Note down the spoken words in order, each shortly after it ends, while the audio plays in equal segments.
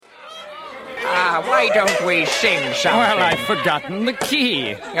Papa, why don't we sing something? Well, I've forgotten the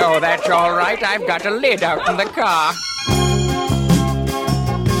key. Oh, that's all right. I've got a lid out in the car.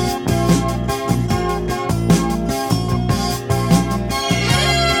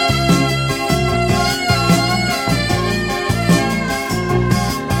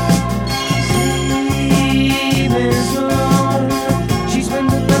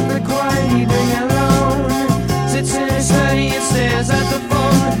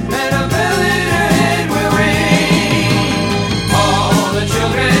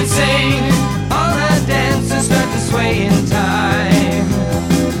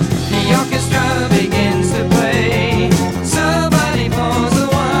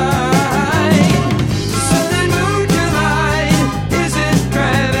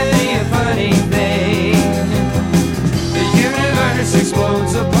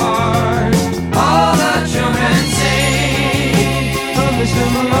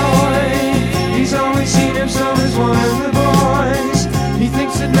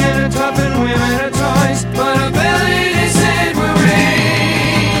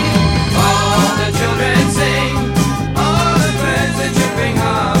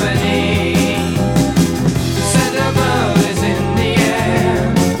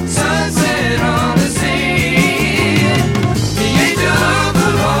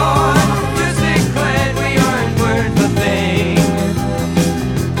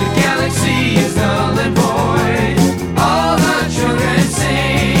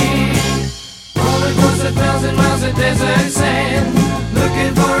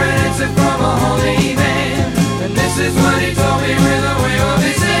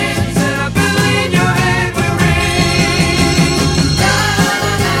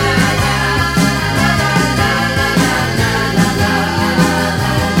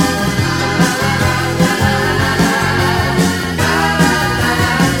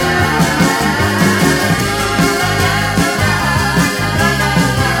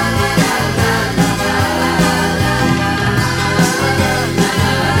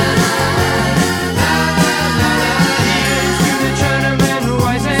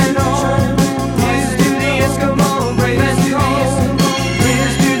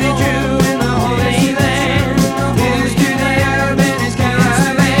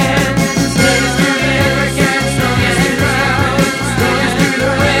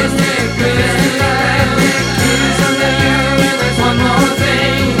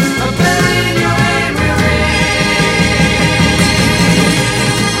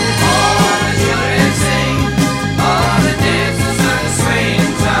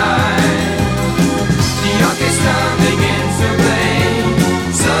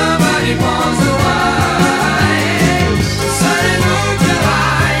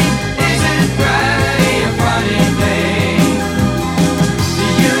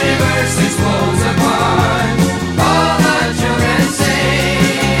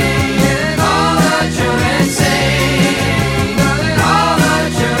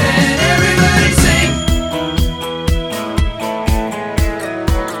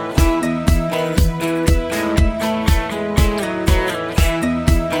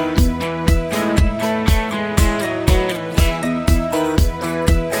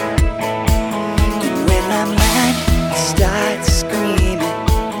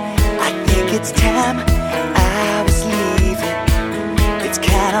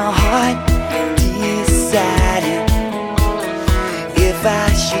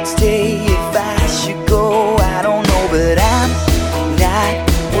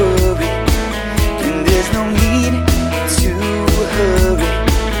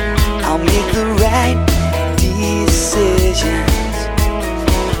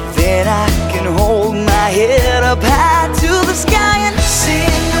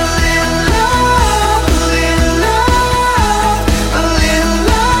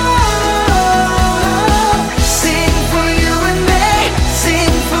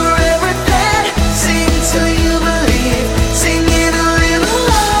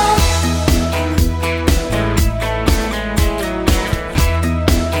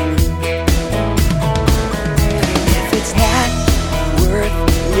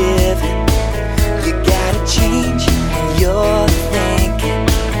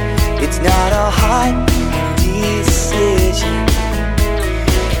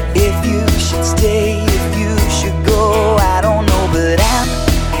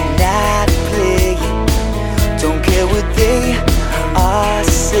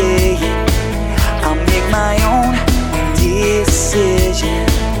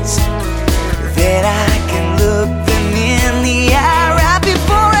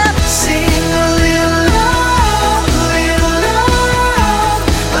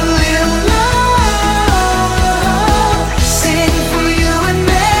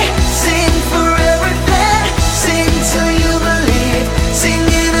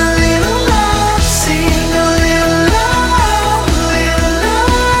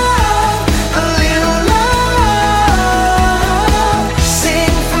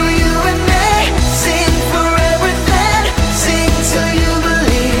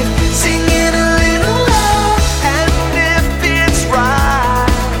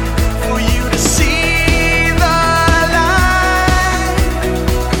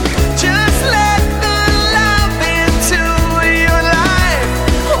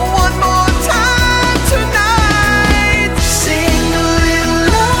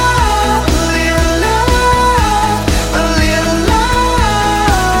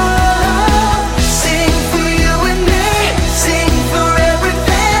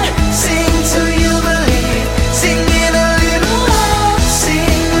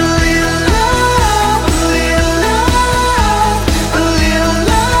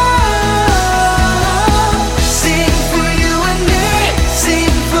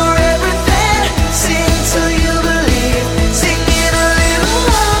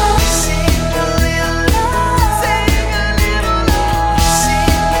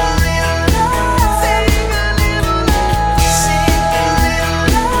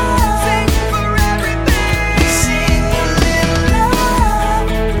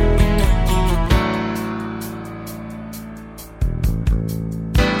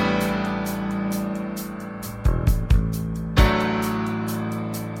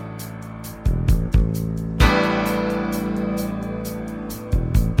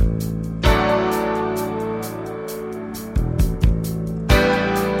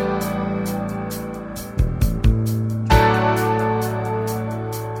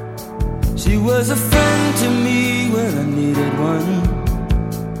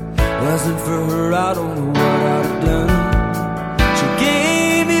 wasn't for her, I don't know what I'd have done. She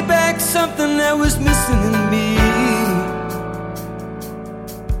gave me back something that was missing in me.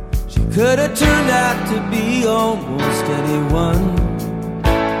 She could have turned out to be almost anyone,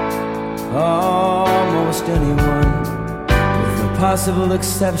 almost anyone, with the possible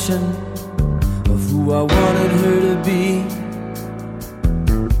exception of who I wanted her to be.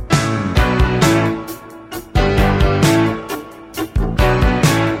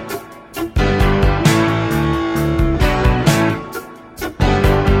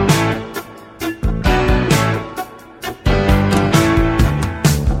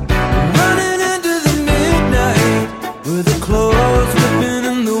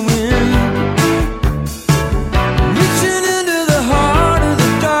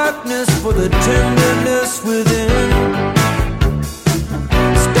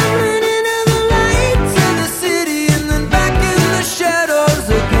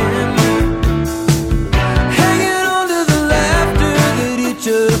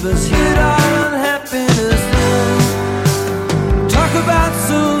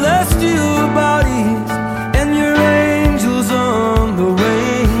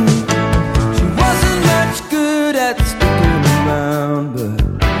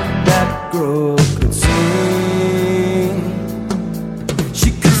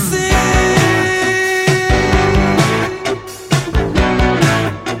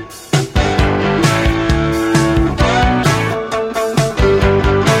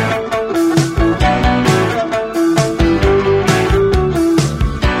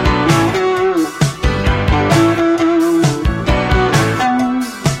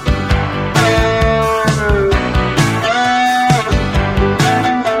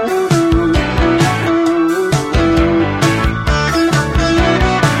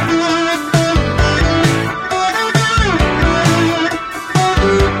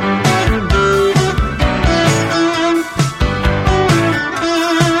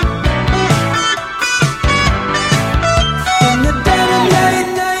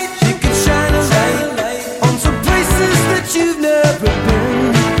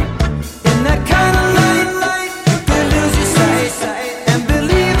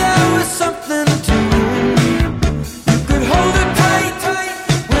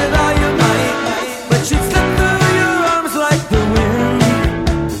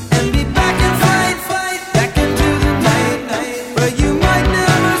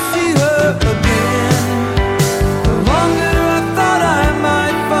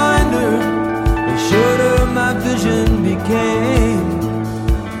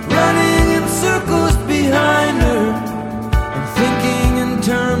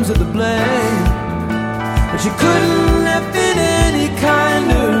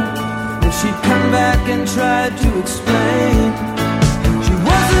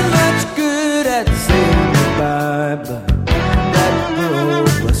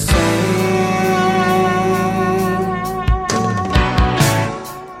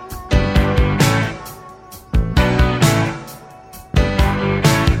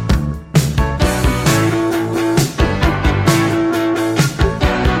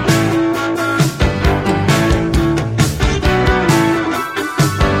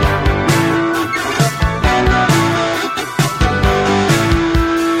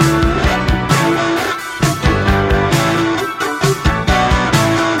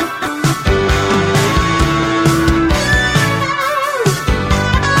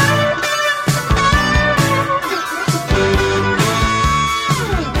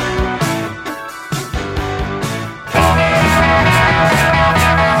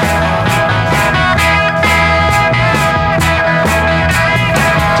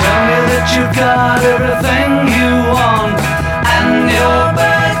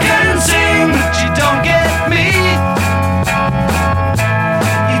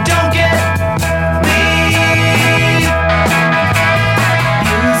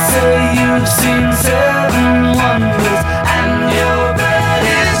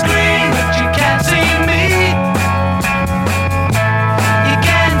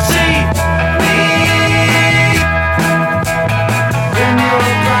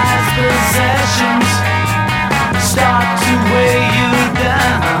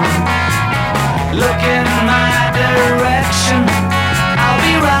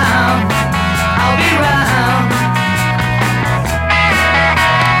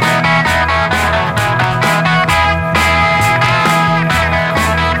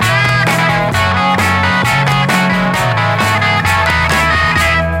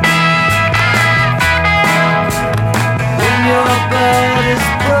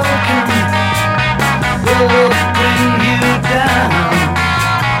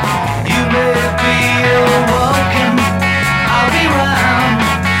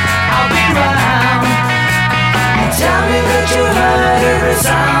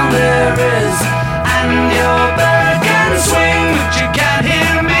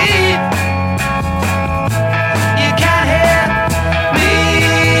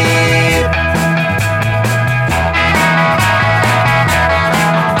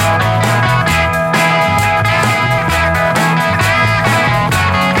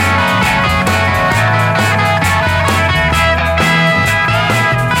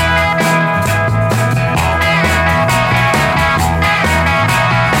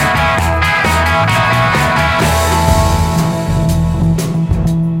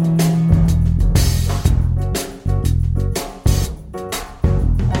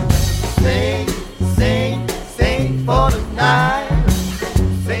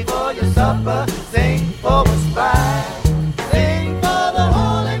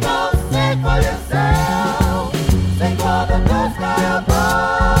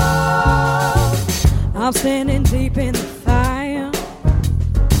 I'm standing deep in the fire,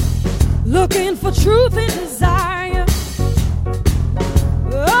 looking for truth and desire.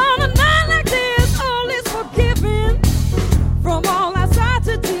 On a night like this, all is forgiven. From all outside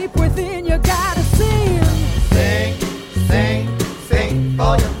to deep within, you gotta sing. Sing, sing, sing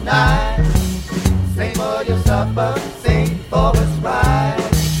for your night. Sing for your supper, sing for what's right.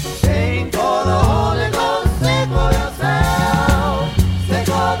 Sing for the Holy Ghost, sing for yourself. Sing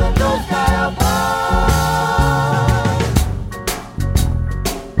for the blue sky above.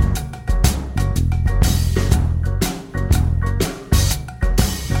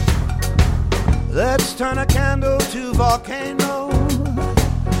 Let's turn a candle to volcano.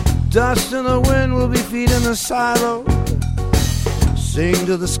 Dust in the wind will be feeding the silo. Sing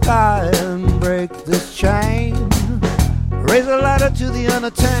to the sky and break this chain. Raise a ladder to the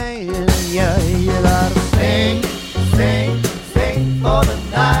unattained. Yeah, you gotta sing, sing, sing for the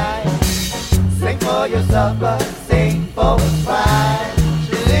night. Sing for your supper, sing for what's right.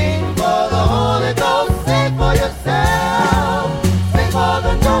 Sing for the Holy Ghost, sing for yourself. Sing for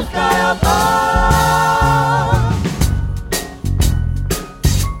the blue sky above.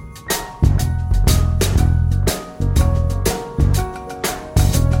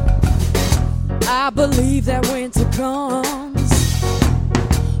 I believe that winter comes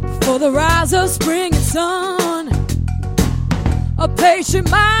for the rise of spring and sun. A patient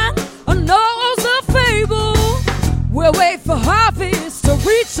mind knows the fable. We'll wait for harvest to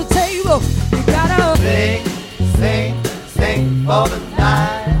reach the table. You gotta sing, sing, sing for the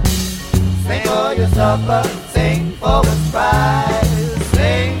night. Sing for your supper, sing for what's right.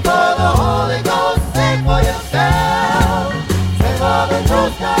 Sing for the Holy Ghost, sing for yourself. Sing for the blue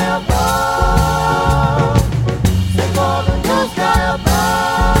sky above. Sing for the blue sky above.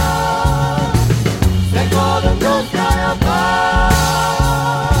 Sing for the blue sky above.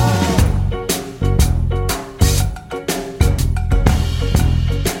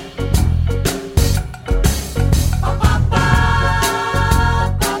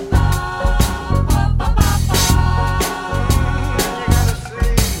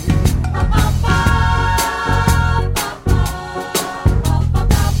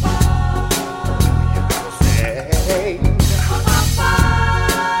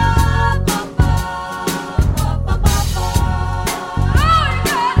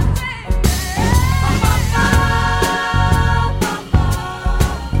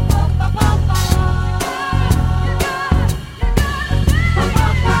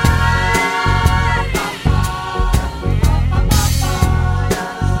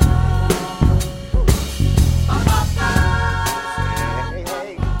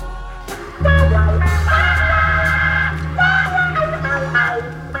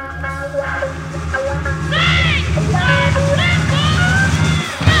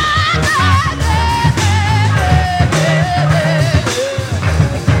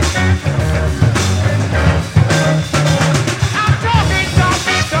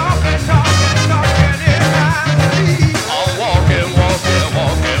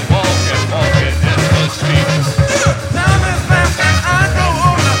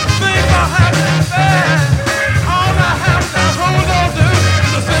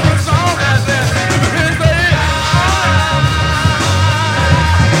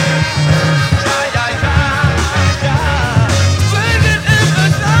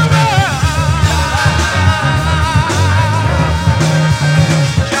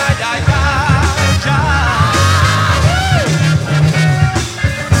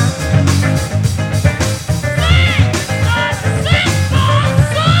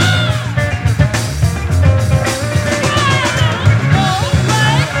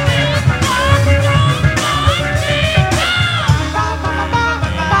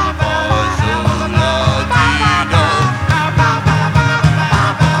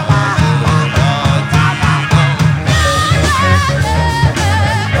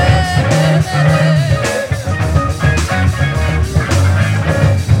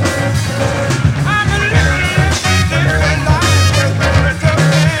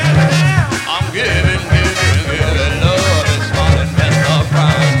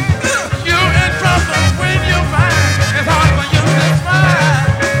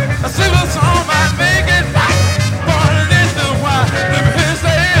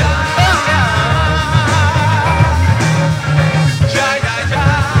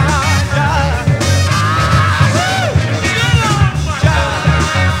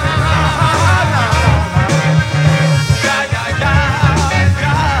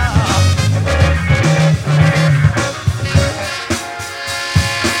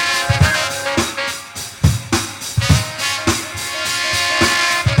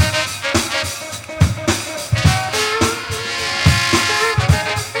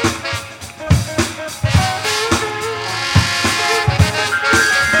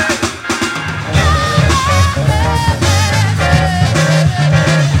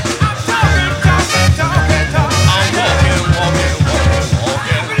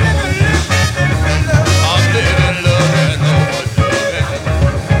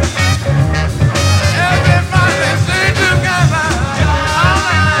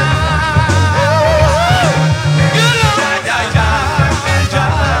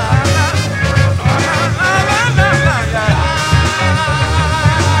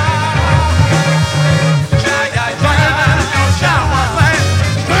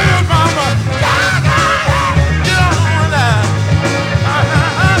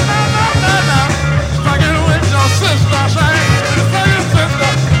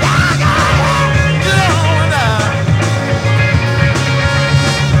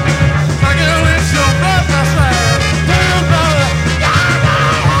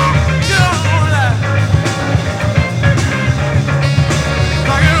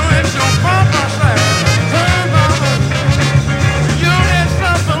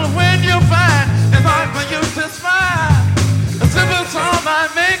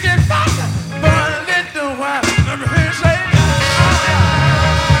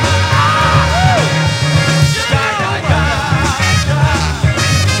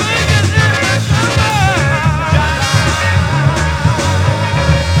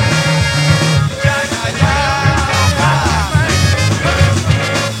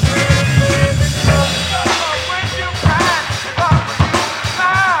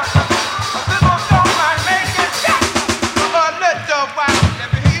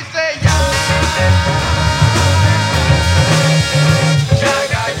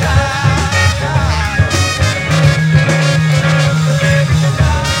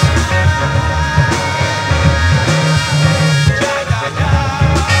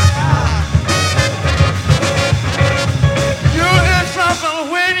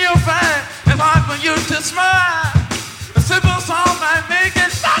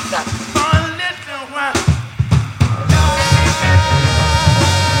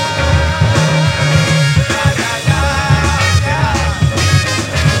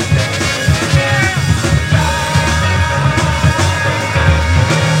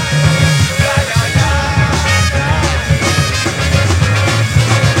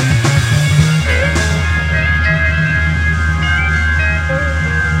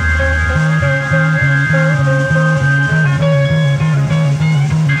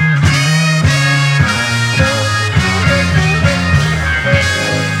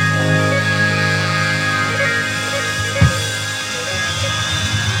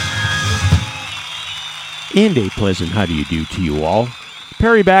 And a pleasant how do you do to you all.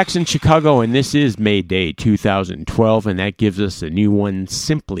 Perry Bax in Chicago, and this is May Day 2012, and that gives us a new one,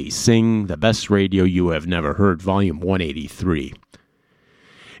 Simply Sing, the best radio you have never heard, volume 183.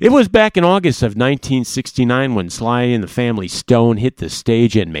 It was back in August of 1969 when Sly and the Family Stone hit the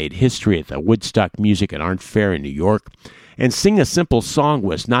stage and made history at the Woodstock Music and Art Fair in New York, and Sing a Simple Song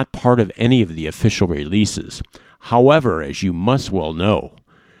was not part of any of the official releases. However, as you must well know,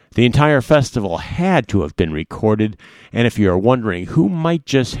 the entire festival had to have been recorded, and if you're wondering who might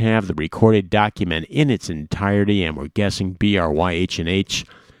just have the recorded document in its entirety and were guessing BRYH&H,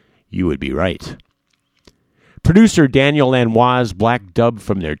 you would be right. Producer Daniel Lanois black dubbed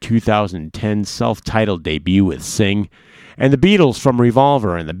from their 2010 self-titled debut with Sing, and the Beatles from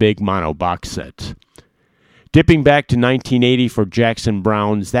Revolver and the big mono box set. Dipping back to 1980 for Jackson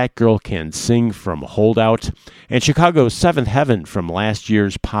Browne's That Girl Can Sing from Holdout, and Chicago's Seventh Heaven from last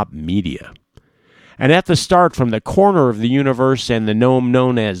year's Pop Media. And at the start, from the corner of the universe and the gnome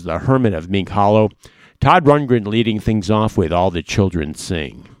known as the Hermit of Mink Hollow, Todd Rundgren leading things off with All the Children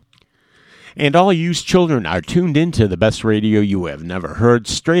Sing. And all you children are tuned into the best radio you have never heard,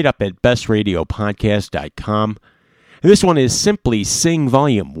 straight up at bestradiopodcast.com. This one is Simply Sing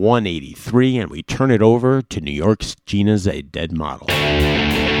Volume 183, and we turn it over to New York's Gina's a Dead Model.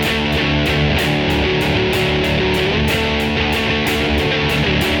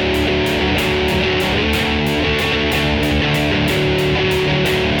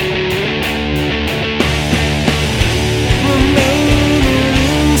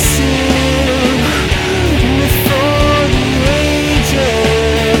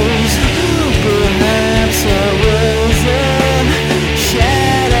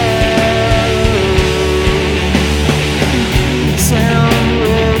 Sound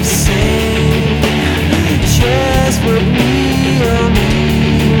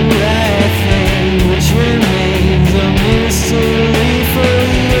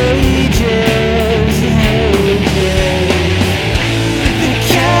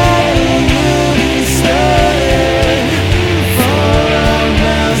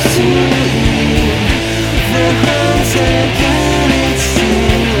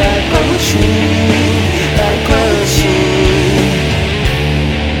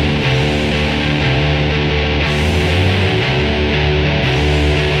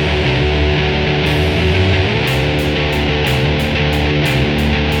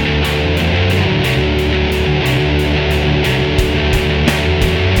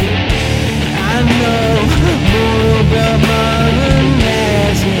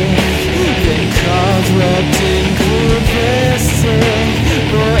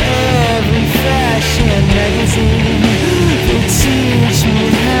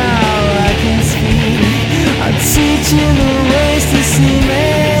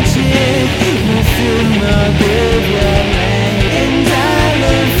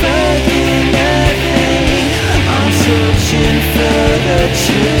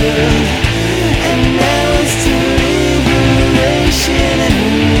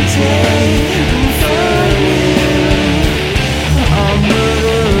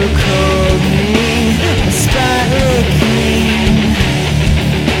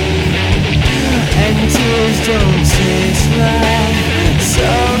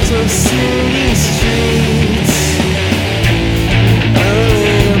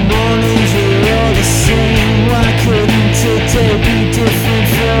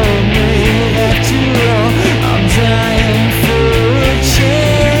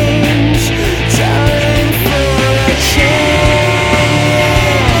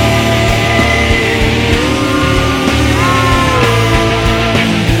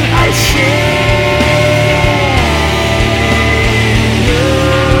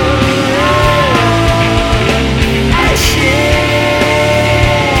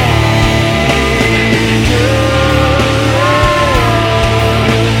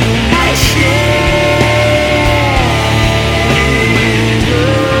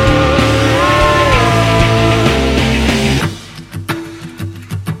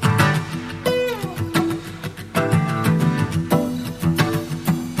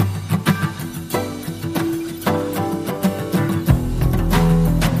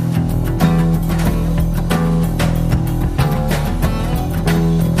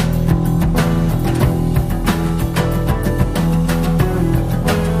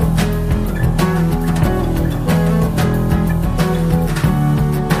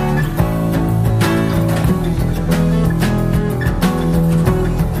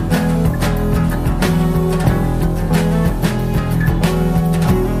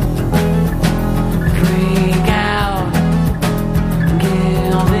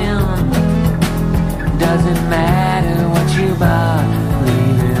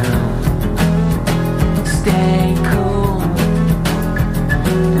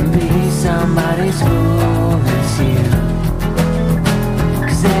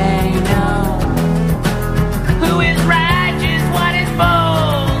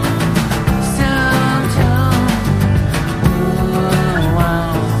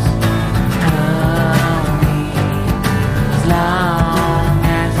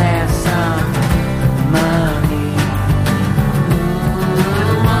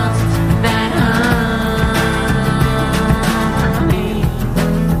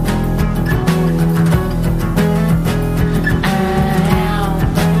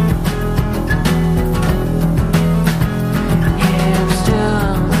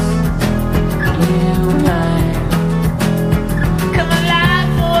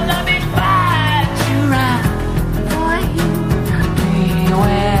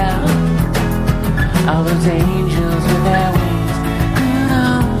those angels with their wings. Who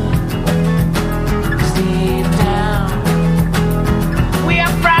knows? 'Cause deep down, we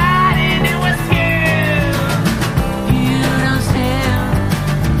are frightened and we're scared. You don't stand.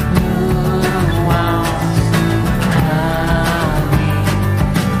 Who wants honey?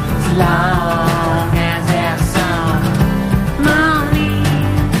 As long as there's some money.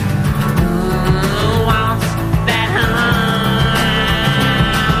 Who wants that honey?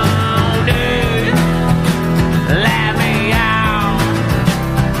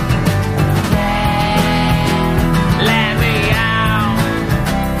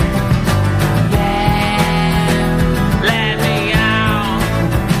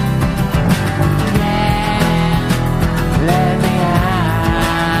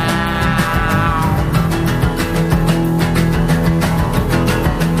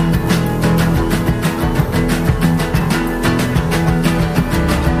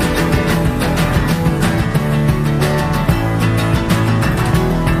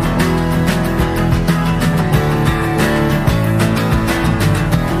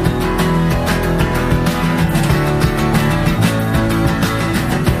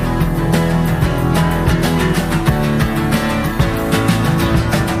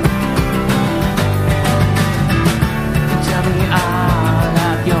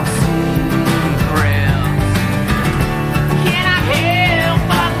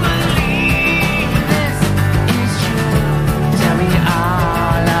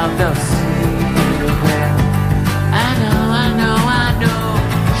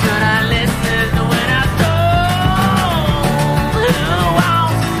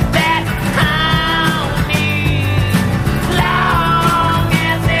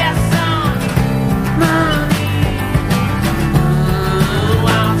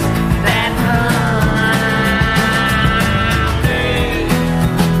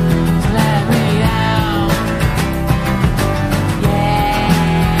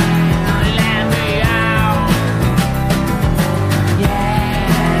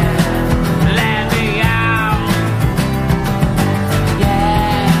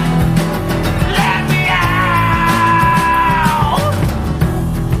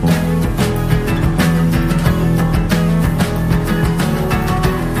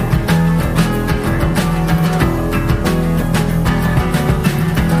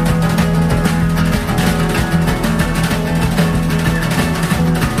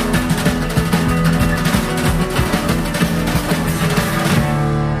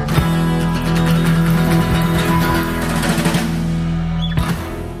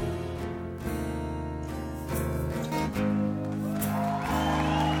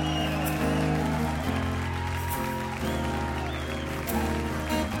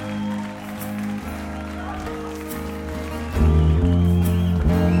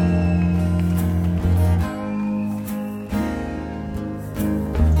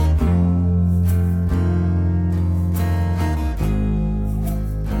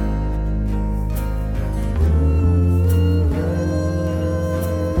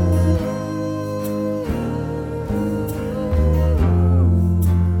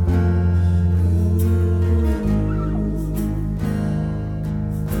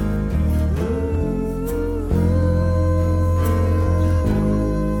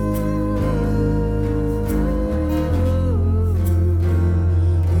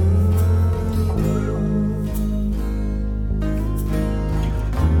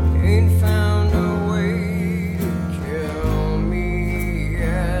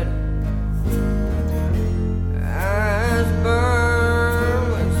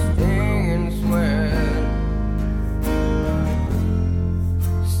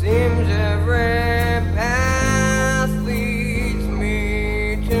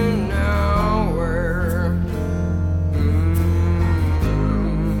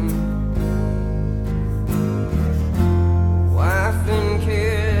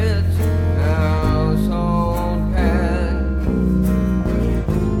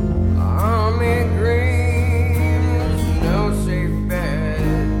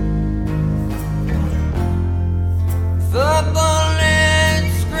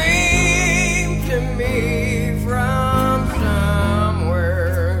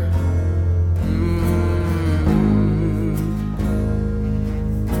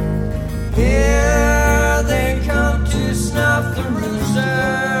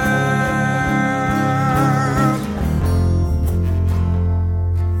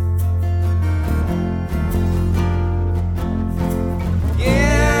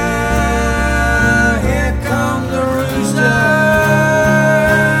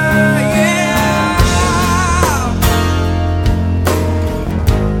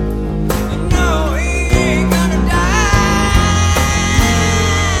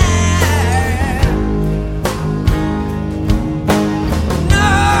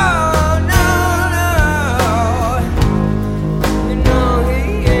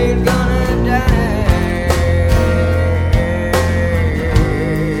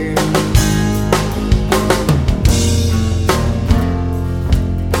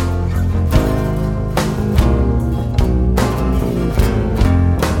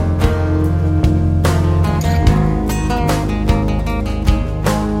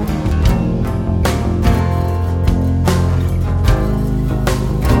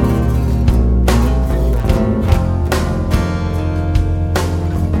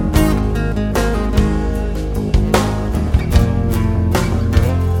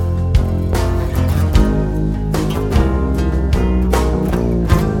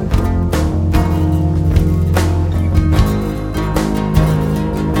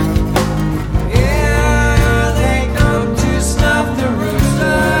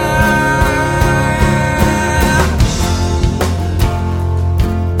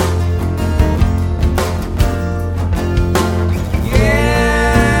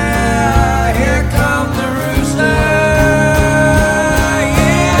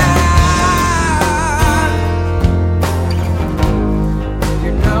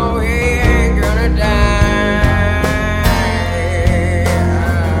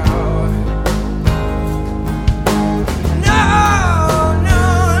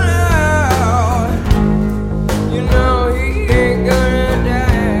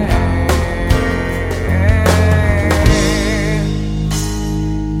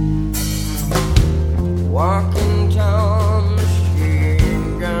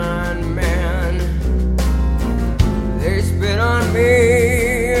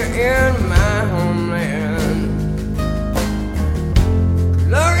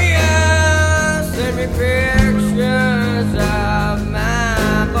 pictures of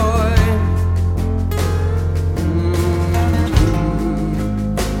my boy.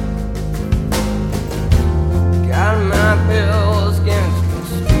 Got my pills against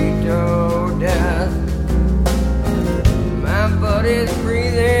mosquito death. My buddy's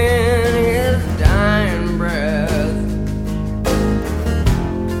breathing his dying breath.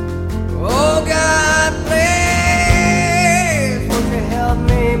 Oh God, please, won't you help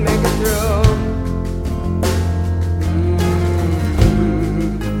me make it through?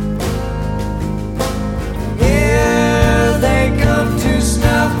 Here they come to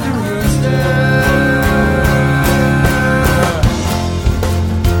snuff the rooster.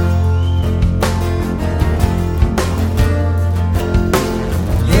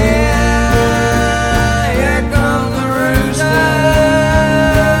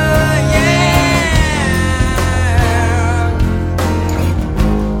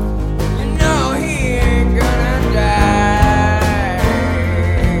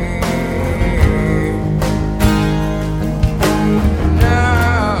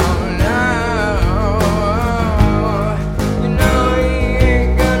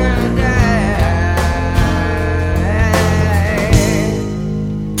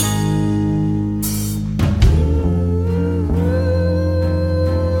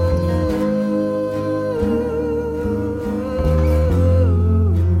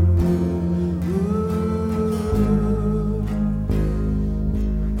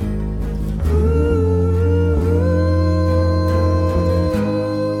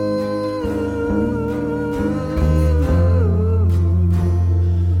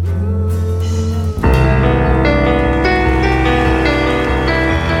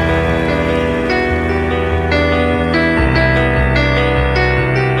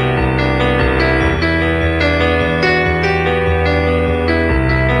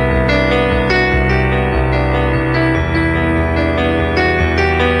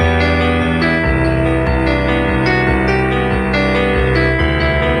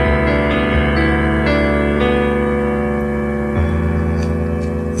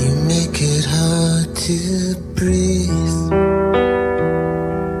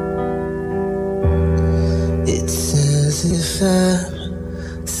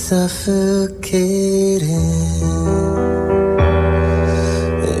 Suffocating.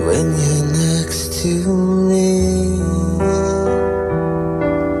 And when you're next to me,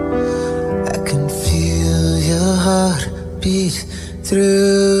 I can feel your heart beat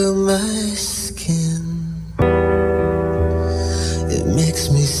through my skin. It makes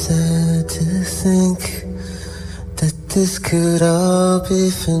me sad to think that this could all be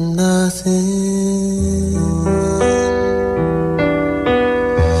for nothing.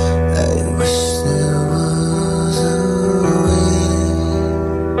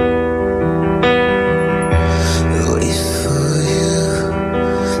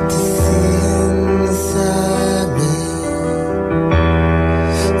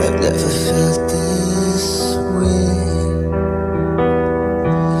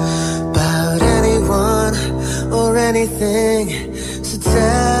 So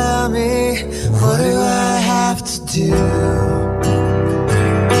tell me, what do I have to do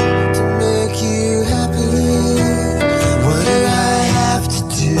to make you happy? What do I have to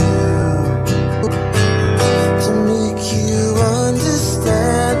do to make you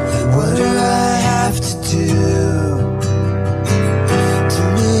understand? What do I have to do to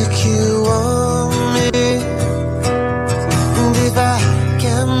make you want me? And if I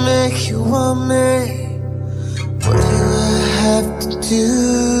can make you want me, have to do.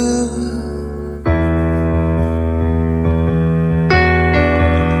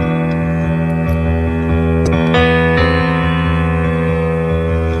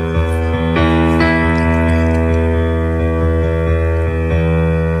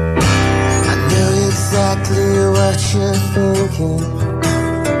 I know exactly what you're thinking,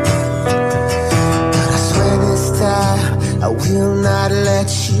 but I swear this time I will not let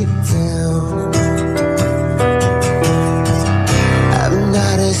you down.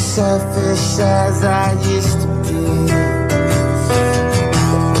 Not as selfish as I used to be.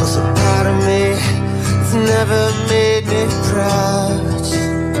 There's a part of me that's never made me proud.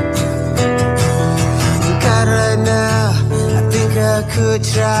 God, right now, I think I could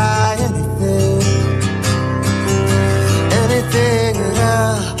try anything, anything at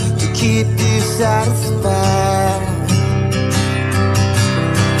all to keep you satisfied.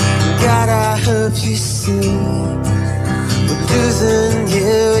 God, I hope you see losing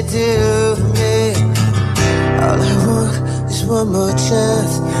you would do for me. All I want is one more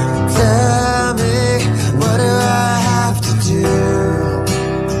chance. Tell me, what do I have to do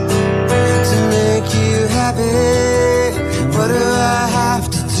to make you happy? What do I have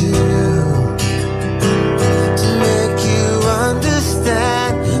to do to make you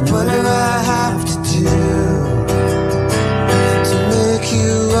understand? What do I have to do to make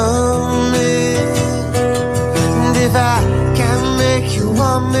you want me? And if I can't make you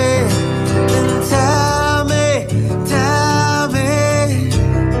want me, then tell me, tell me.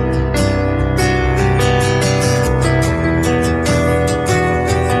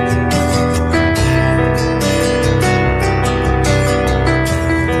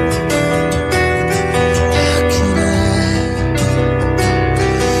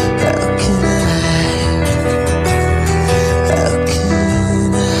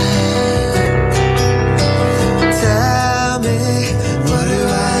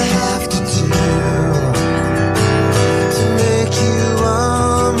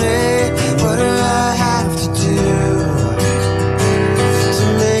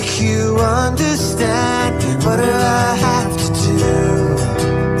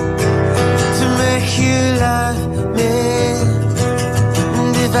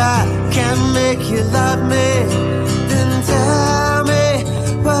 You love me, then tell me,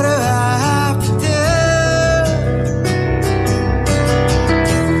 what do I have to do?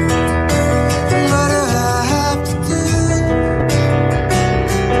 What do I have to do?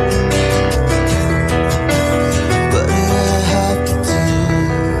 What do I have to do? What do I have to do?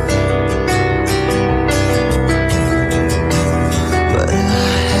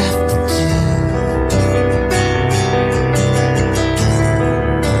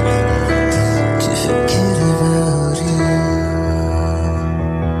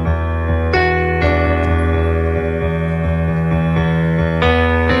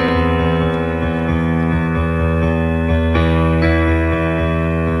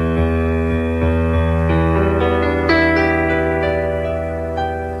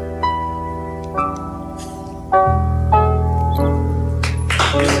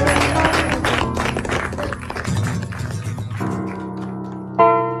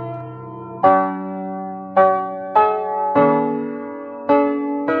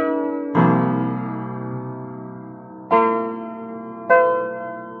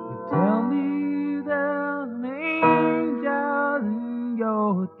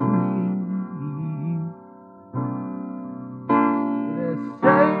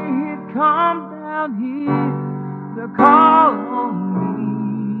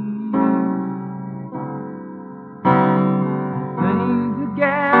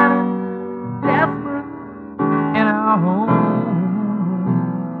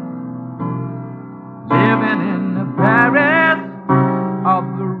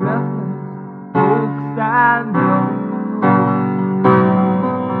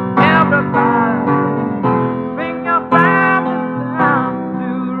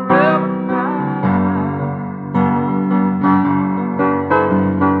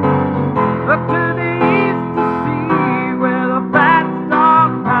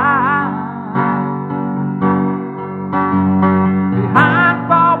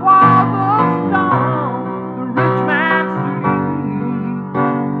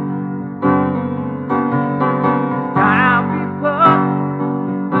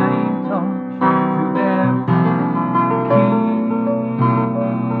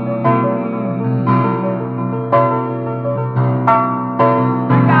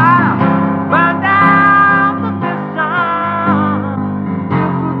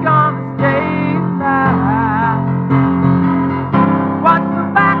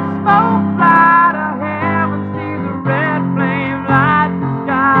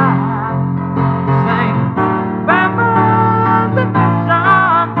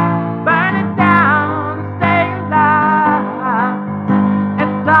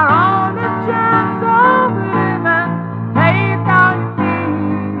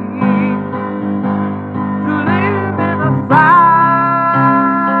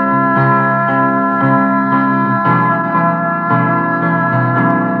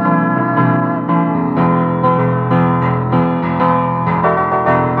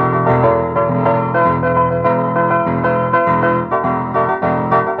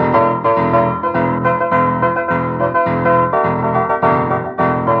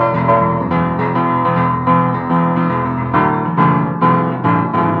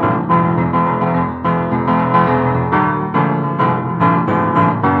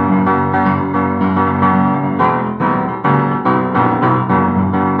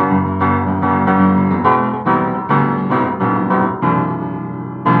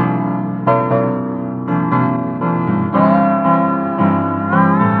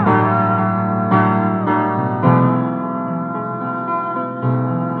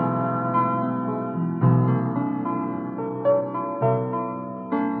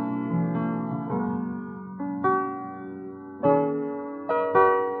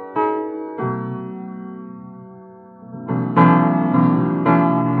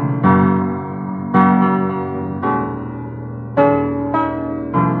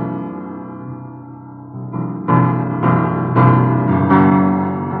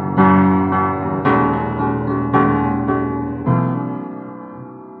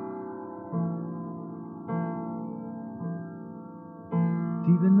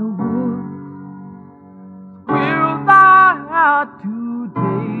 deep in the woods, squirrels are out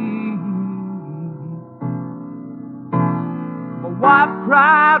today. My wife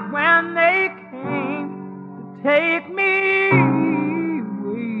cried when they came to take me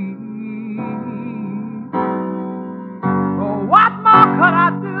away. Oh, what more could I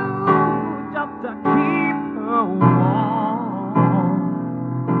do just to keep her warm?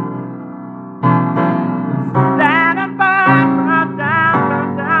 Stand and burn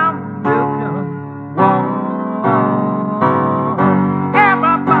down, Milton Wall.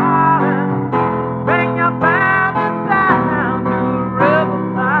 Everybody, bring your banners down to the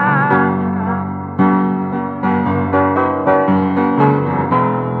riverside.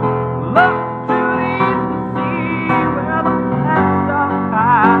 Look to the east to see where the plants are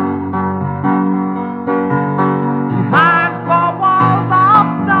high. Behind four walls of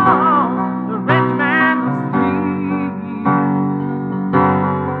stone, the rich man was free.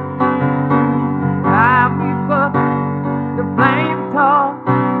 Sky people, the flame talk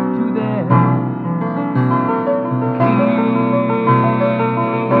to their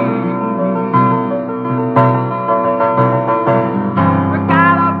we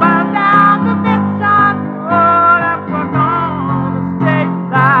gotta burn down the mission road if we're gonna stay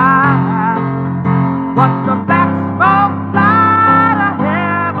alive. Watch the black smoke fly to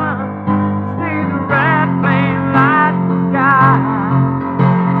heaven, see the red flame light the sky.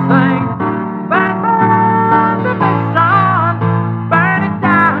 Sing, burn, burn the mission, burn it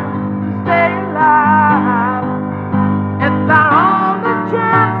down to stay alive. It's our only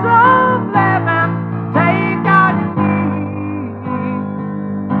chance of living. Take all you need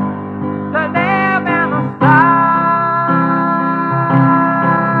to live in the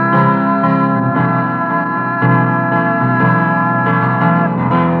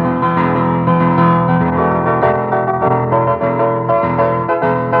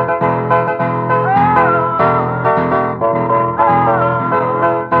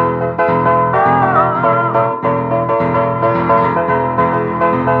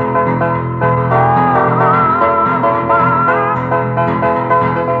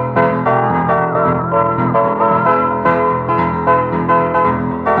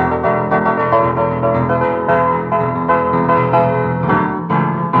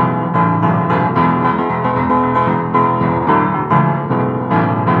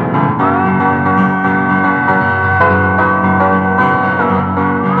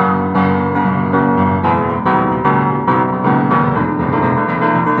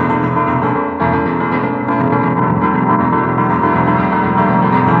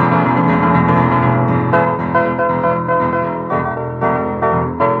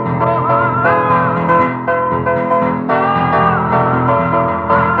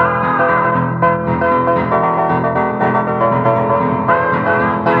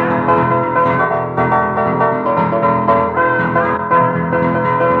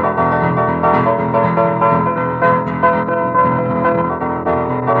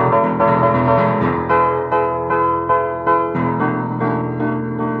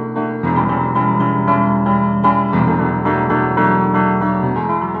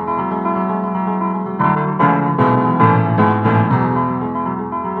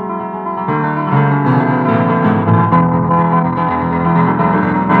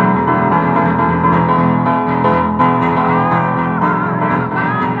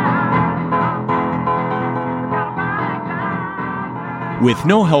With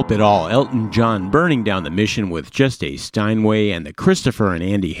no help at all, Elton John burning down the mission with just a Steinway and the Christopher and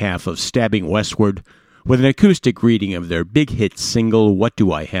Andy half of Stabbing Westward with an acoustic reading of their big hit single, What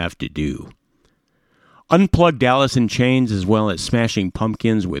Do I Have to Do? Unplugged Alice in Chains, as well as Smashing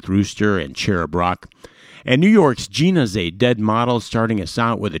Pumpkins with Rooster and Cherub Rock, and New York's Gina's a Dead Model starting us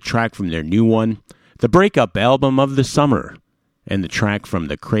out with a track from their new one, the breakup album of the summer, and the track from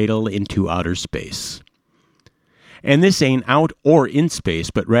The Cradle into Outer Space. And this ain't out or in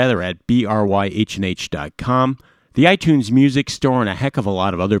space, but rather at bryhnh.com, the iTunes Music Store, and a heck of a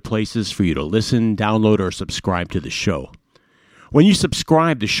lot of other places for you to listen, download, or subscribe to the show. When you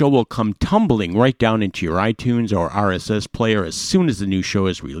subscribe, the show will come tumbling right down into your iTunes or RSS player as soon as the new show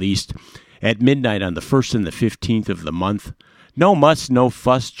is released at midnight on the 1st and the 15th of the month. No muss, no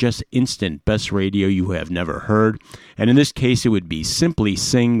fuss, just instant best radio you have never heard. And in this case, it would be Simply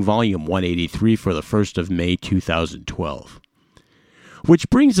Sing, Volume 183 for the 1st of May 2012. Which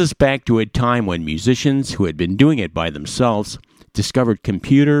brings us back to a time when musicians who had been doing it by themselves discovered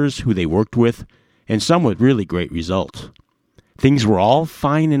computers who they worked with, and some with really great results. Things were all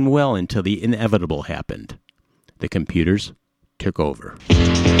fine and well until the inevitable happened. The computers took over.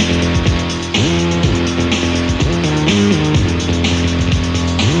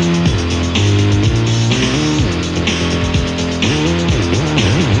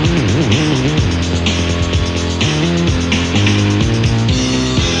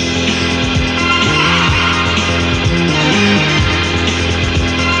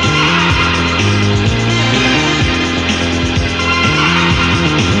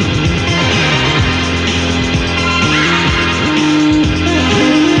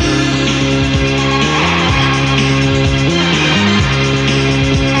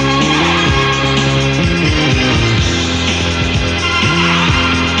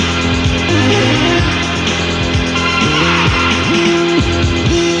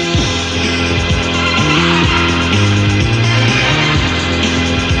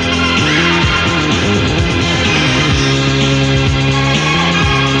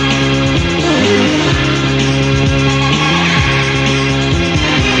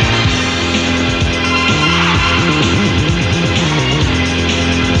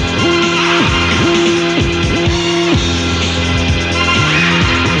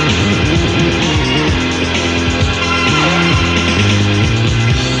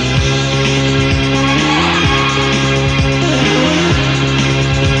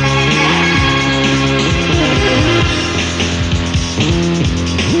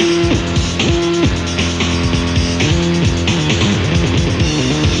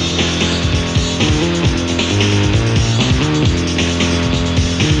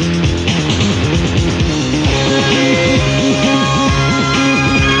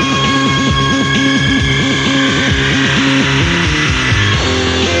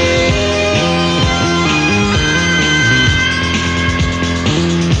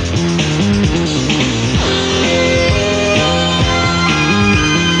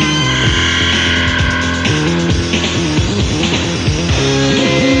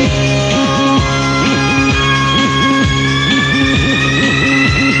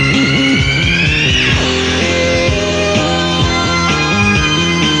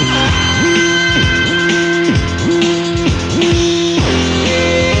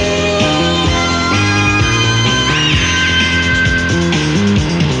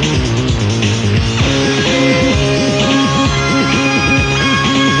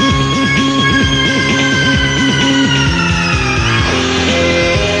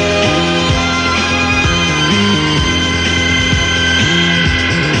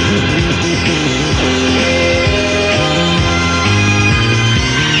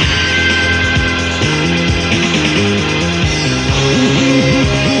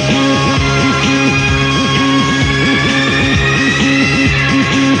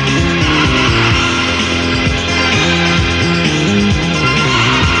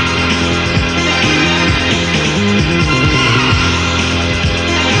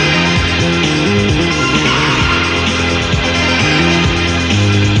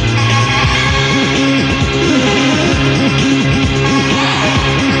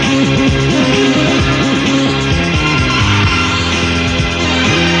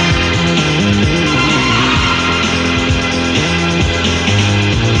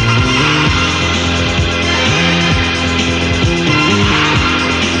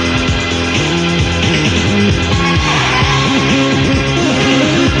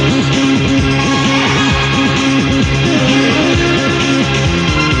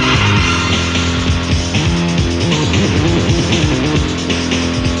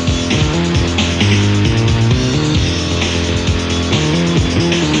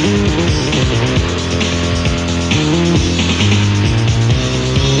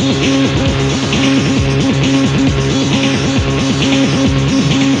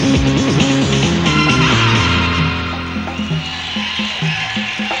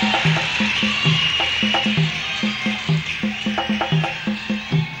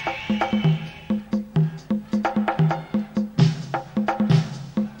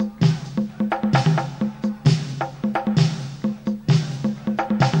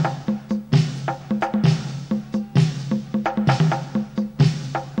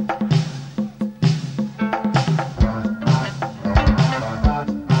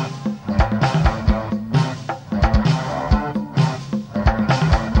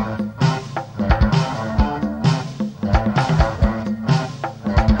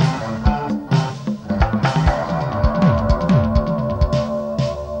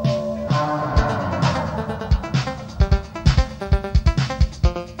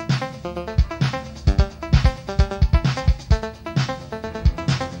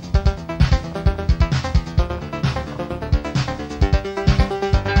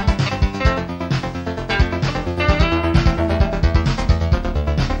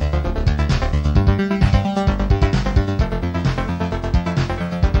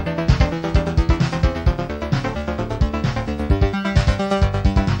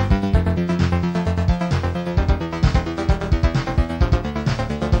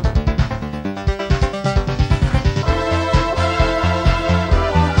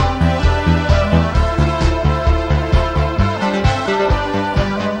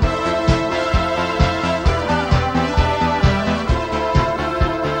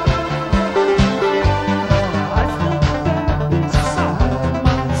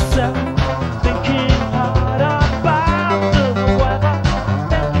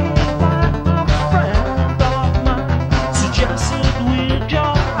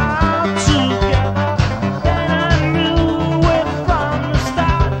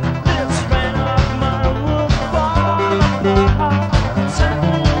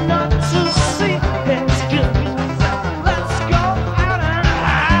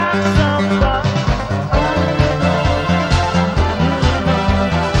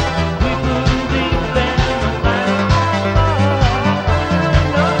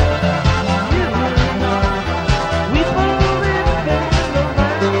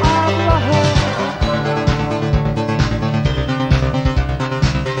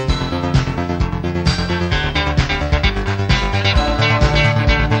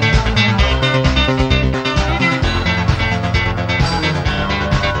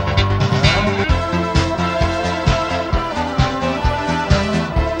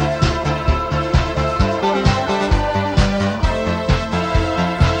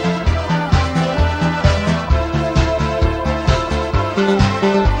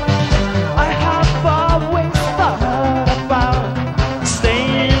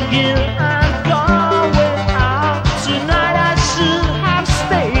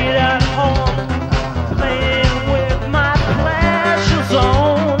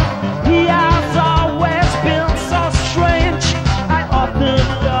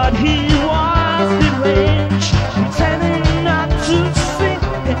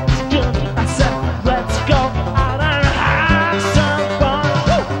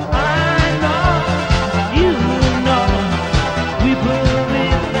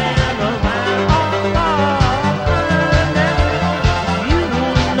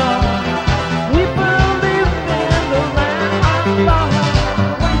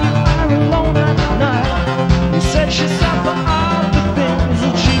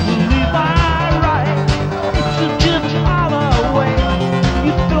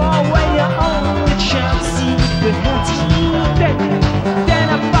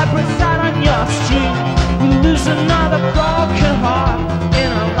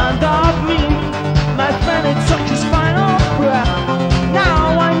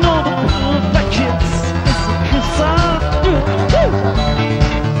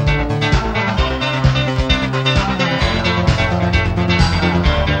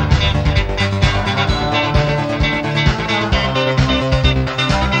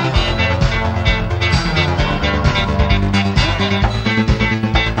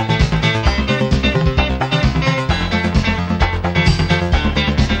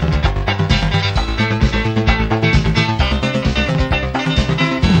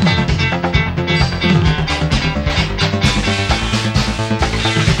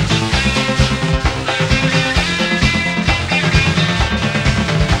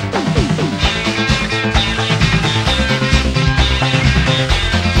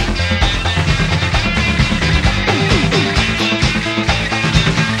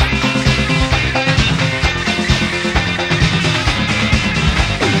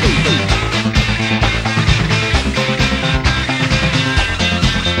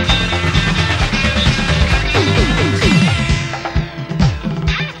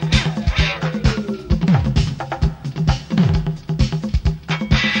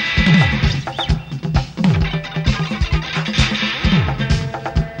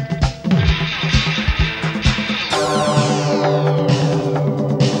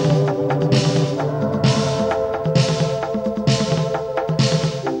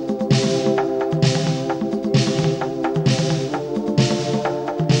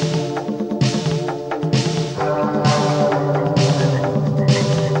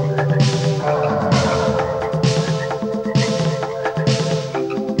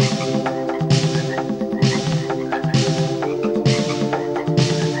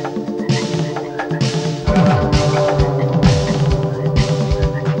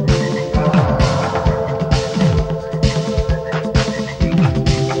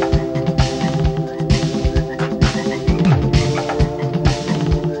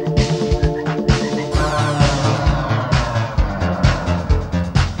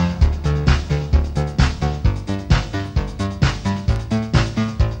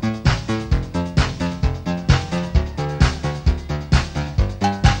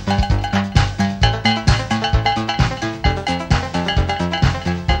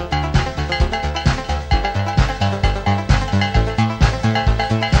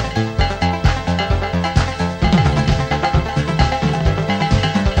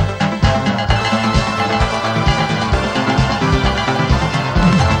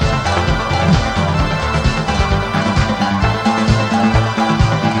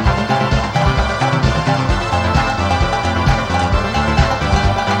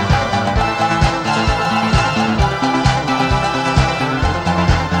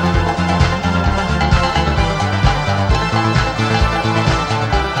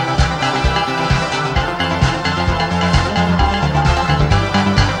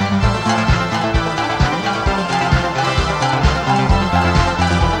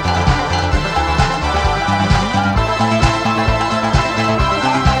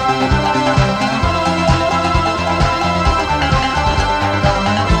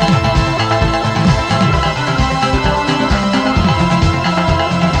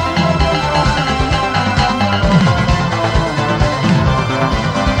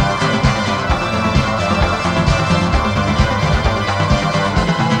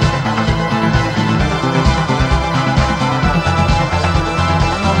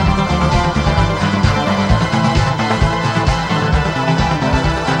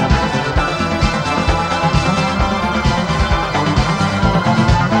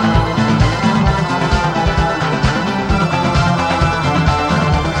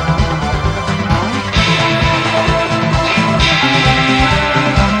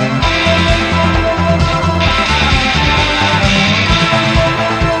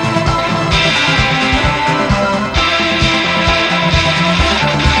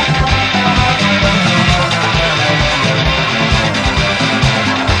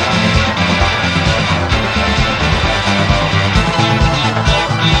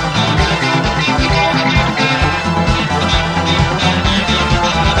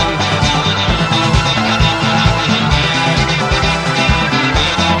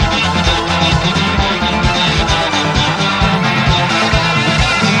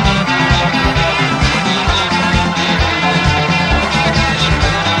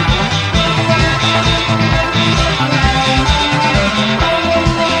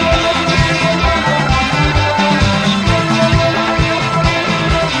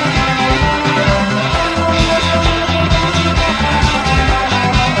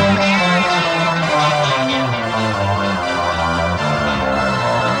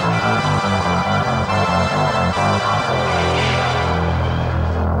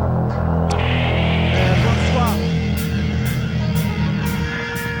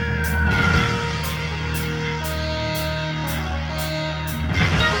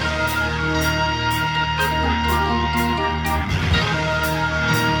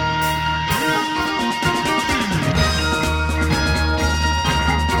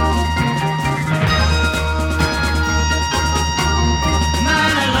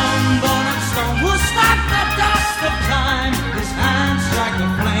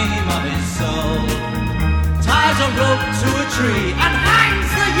 tree and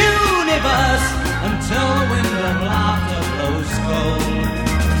hangs the universe until the wind of laughter blows cold.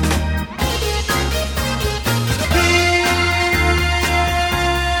 Fear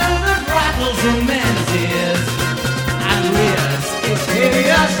that rattles in men's ears and rears its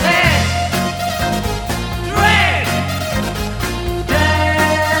hideous head. Dread,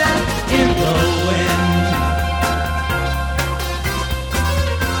 dead in the wind.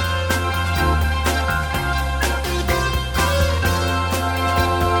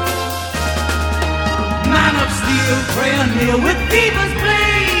 Man of steel, pray and kneel with fever's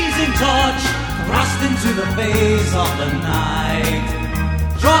blazing torch, thrust into the face of the night.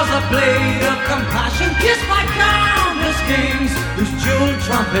 Draws a blade of compassion, kissed by countless kings, whose jeweled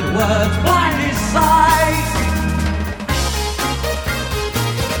trumpet words blind his sight.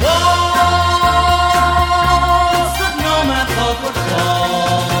 Walls that no man thought would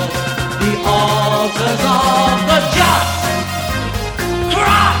fall, the altars of the just,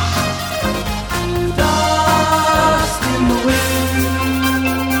 crushed, dust in the wind.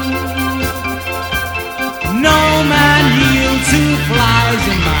 No man yield to flies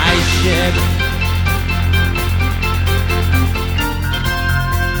in my ship.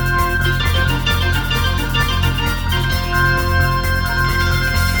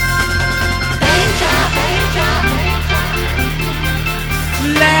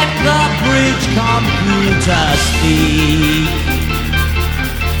 Let the bridge computer speak.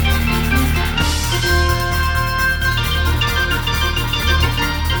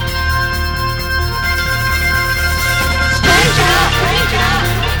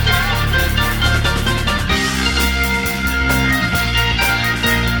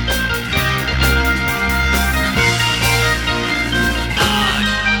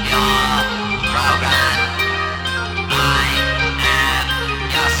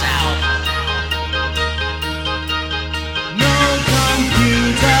 No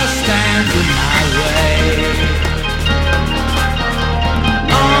computer stands in my way.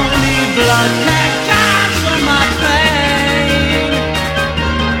 Only blood can cancel my pain.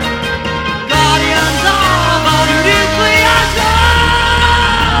 Guardians of a nuclear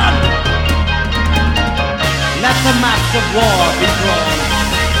zone. Let the maps of war be drawn.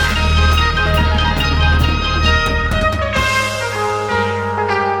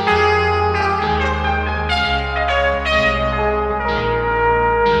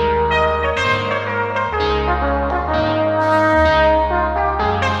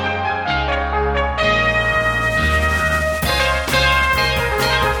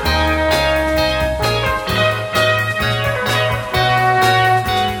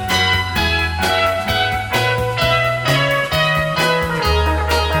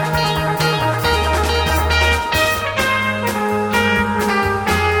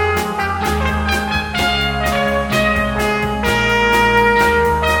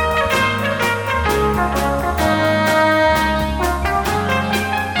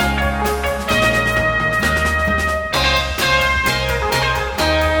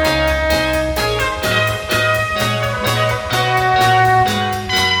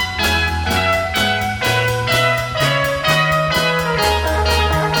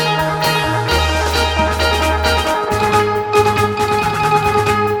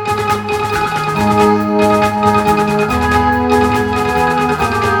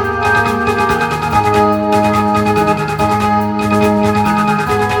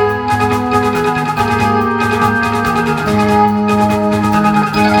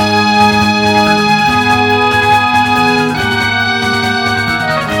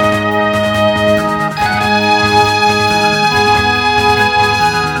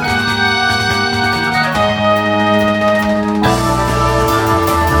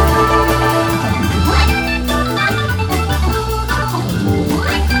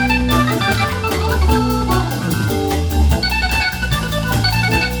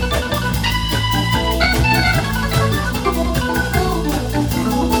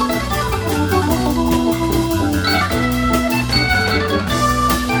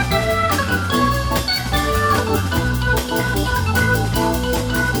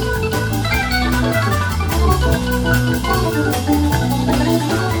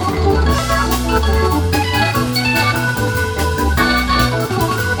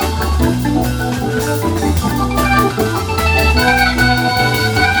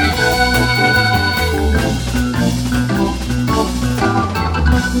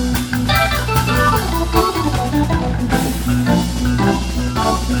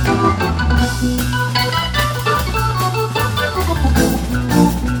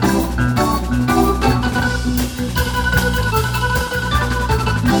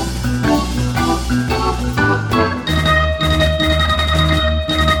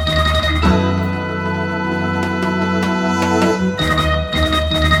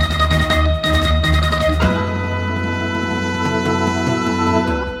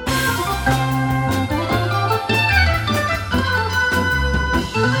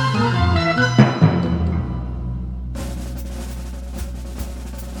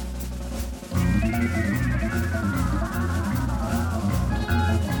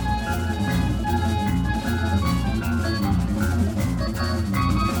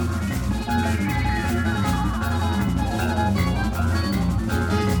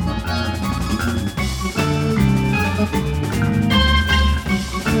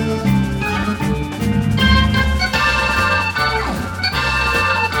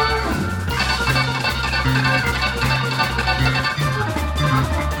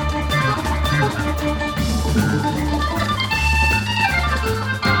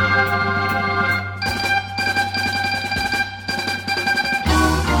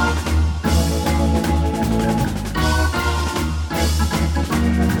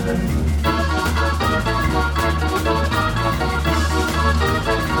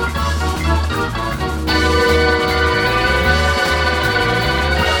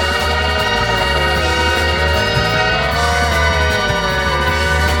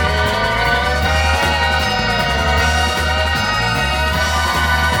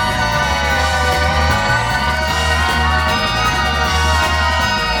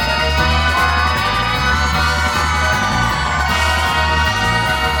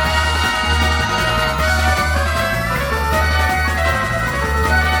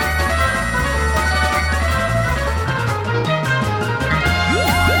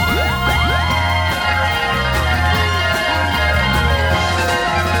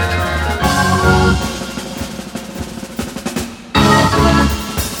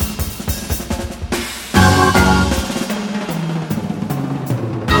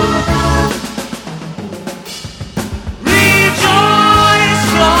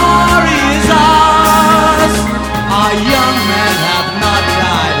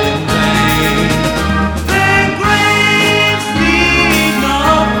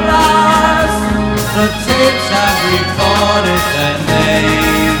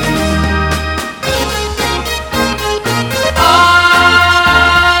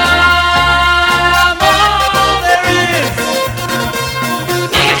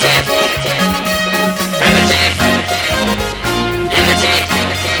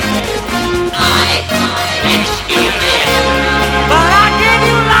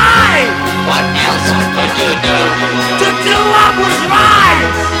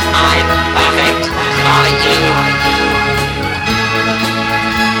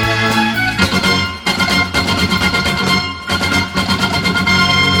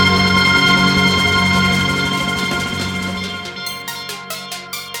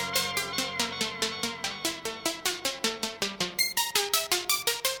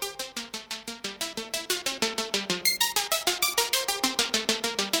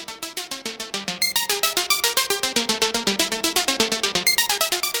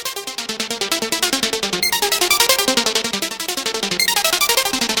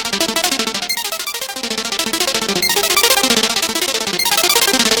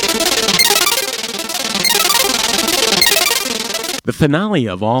 finale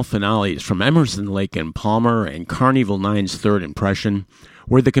of all finales from Emerson, Lake and Palmer and Carnival 9's Third Impression,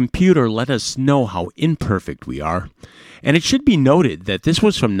 where the computer let us know how imperfect we are. And it should be noted that this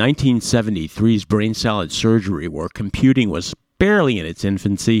was from 1973's Brain Salad Surgery, where computing was barely in its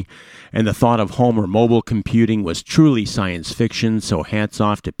infancy, and the thought of home or mobile computing was truly science fiction, so hats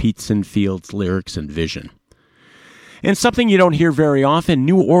off to Pete Sinfield's lyrics and vision. And something you don't hear very often,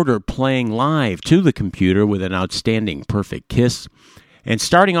 New Order playing live to the computer with an outstanding Perfect Kiss. And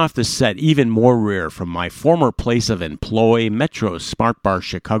starting off the set, even more rare, from my former place of employ, Metro Smart Bar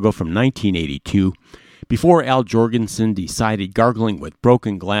Chicago from 1982, before Al Jorgensen decided gargling with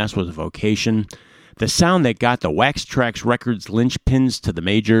broken glass was a vocation. The sound that got the Wax Trax Records linchpins to the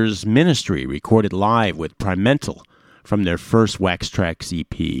majors, Ministry recorded live with Primental from their first Wax Trax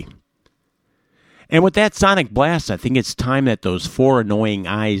EP. And with that sonic blast, I think it's time that those four annoying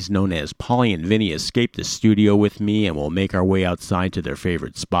eyes known as Paulie and Vinny escape the studio with me, and we'll make our way outside to their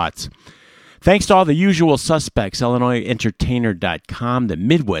favorite spots. Thanks to all the usual suspects, IllinoisEntertainer.com, the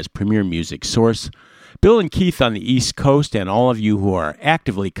Midwest premier music source, Bill and Keith on the East Coast, and all of you who are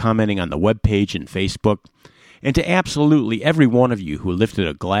actively commenting on the webpage and Facebook, and to absolutely every one of you who lifted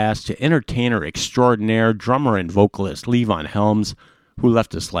a glass to entertainer extraordinaire, drummer and vocalist Levon Helms, who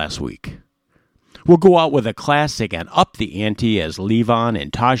left us last week. We'll go out with a classic and up the ante as Levon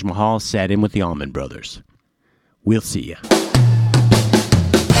and Taj Mahal sat in with the Allman Brothers. We'll see ya.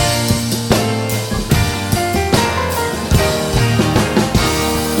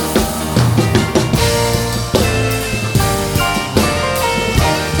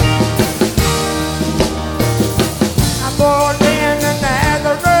 I'm born in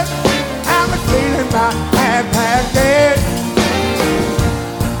Nazareth. I was feeling about half dead.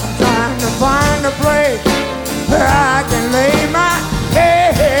 I'm trying to find a place where I can lay my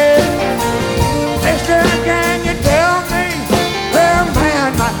head. Mister, can you tell me where a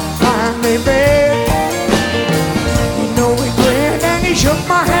man might find me bed? You know he grinned and he shook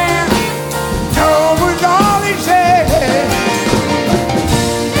my hand. No was all he said.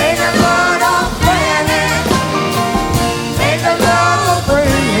 Take a load off planet. Take a load of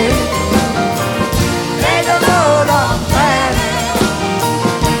breathing. Take a load off planet.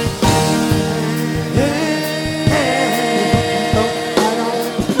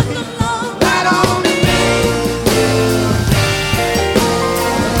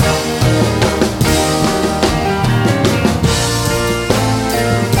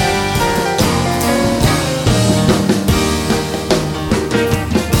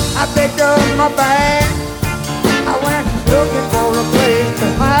 My bag, I went looking for a place to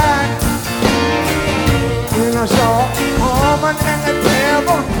hide. Then I saw a woman and the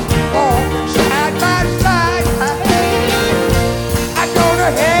devil walking side by side. I told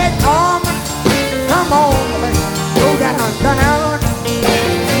her, hey, Carmen, come on, let's go downtown.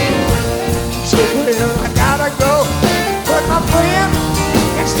 She said, well, I gotta go, but my friend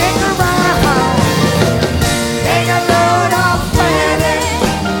can stick around. Take a load off planet.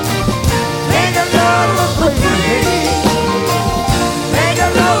 Take a load of breathing. Take a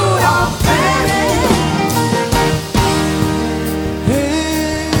load off planet.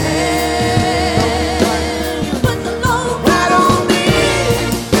 Put the load right on me.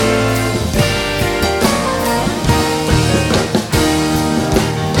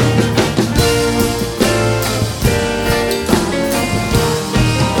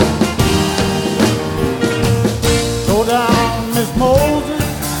 Go down, Miss Moses.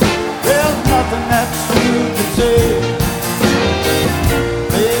 There's nothing that you can say.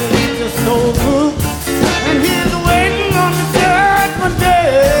 There's just no good, and he's waiting on the judgment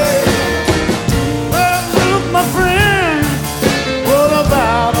day. Well, look, my friend, what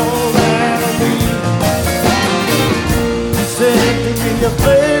about old Annie? He said, do me a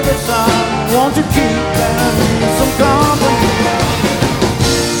favor, son, won't you keep me some company?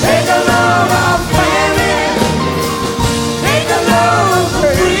 Take a load off planet. Take a load of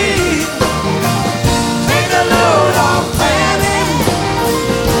breeze. Take a load off planet.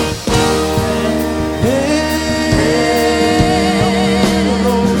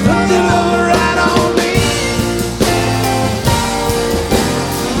 Put the load right on me.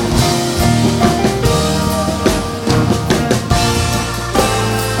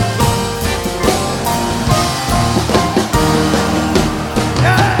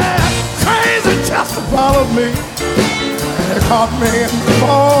 Yeah, crazy Chester followed me. They caught me in the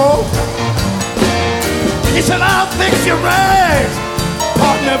fall. He said, I'll fix your rags.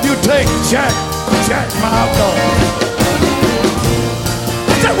 Partner, if you take Jack my dog.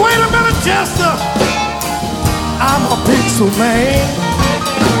 I said, wait a minute, Chester. I'm a pixel man.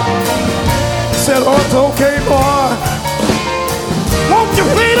 He said, oh, it's okay, boy.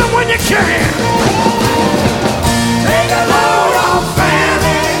 you can. Take a load off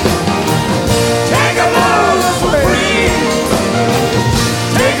Fanny. Take a load of free.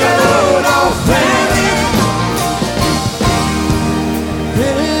 Take a load off Fanny.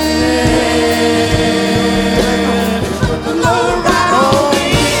 Put the load right on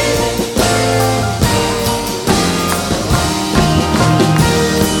me.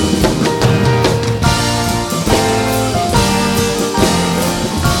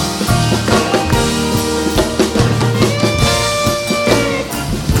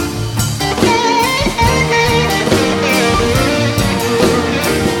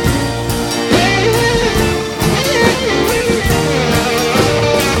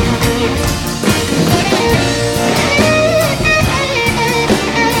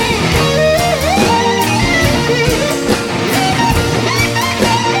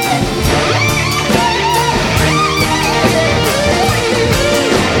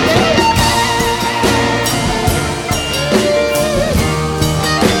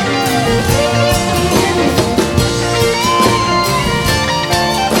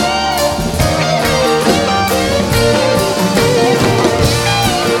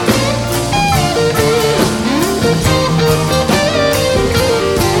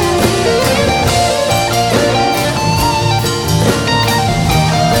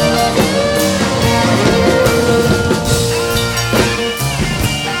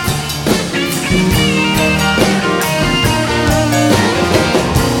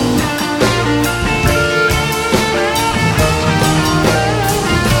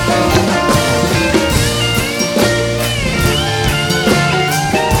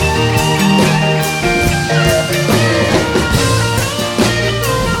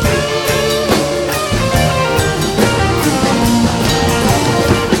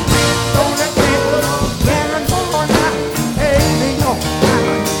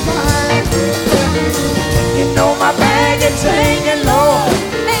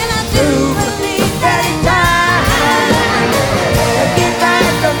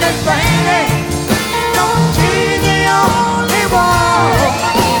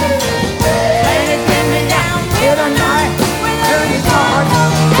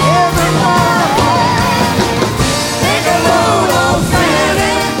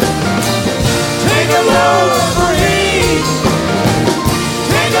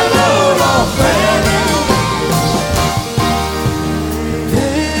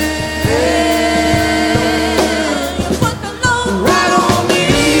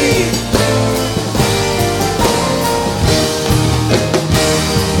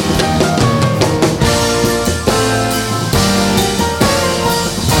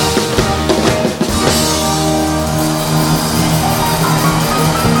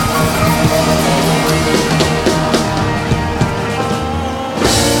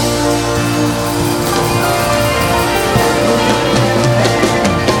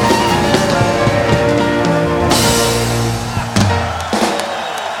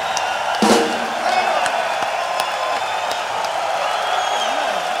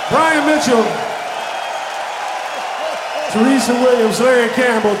 Brian Mitchell, Teresa Williams, Larry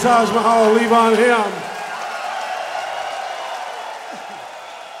Campbell, Taj Mahal, Levon Helm.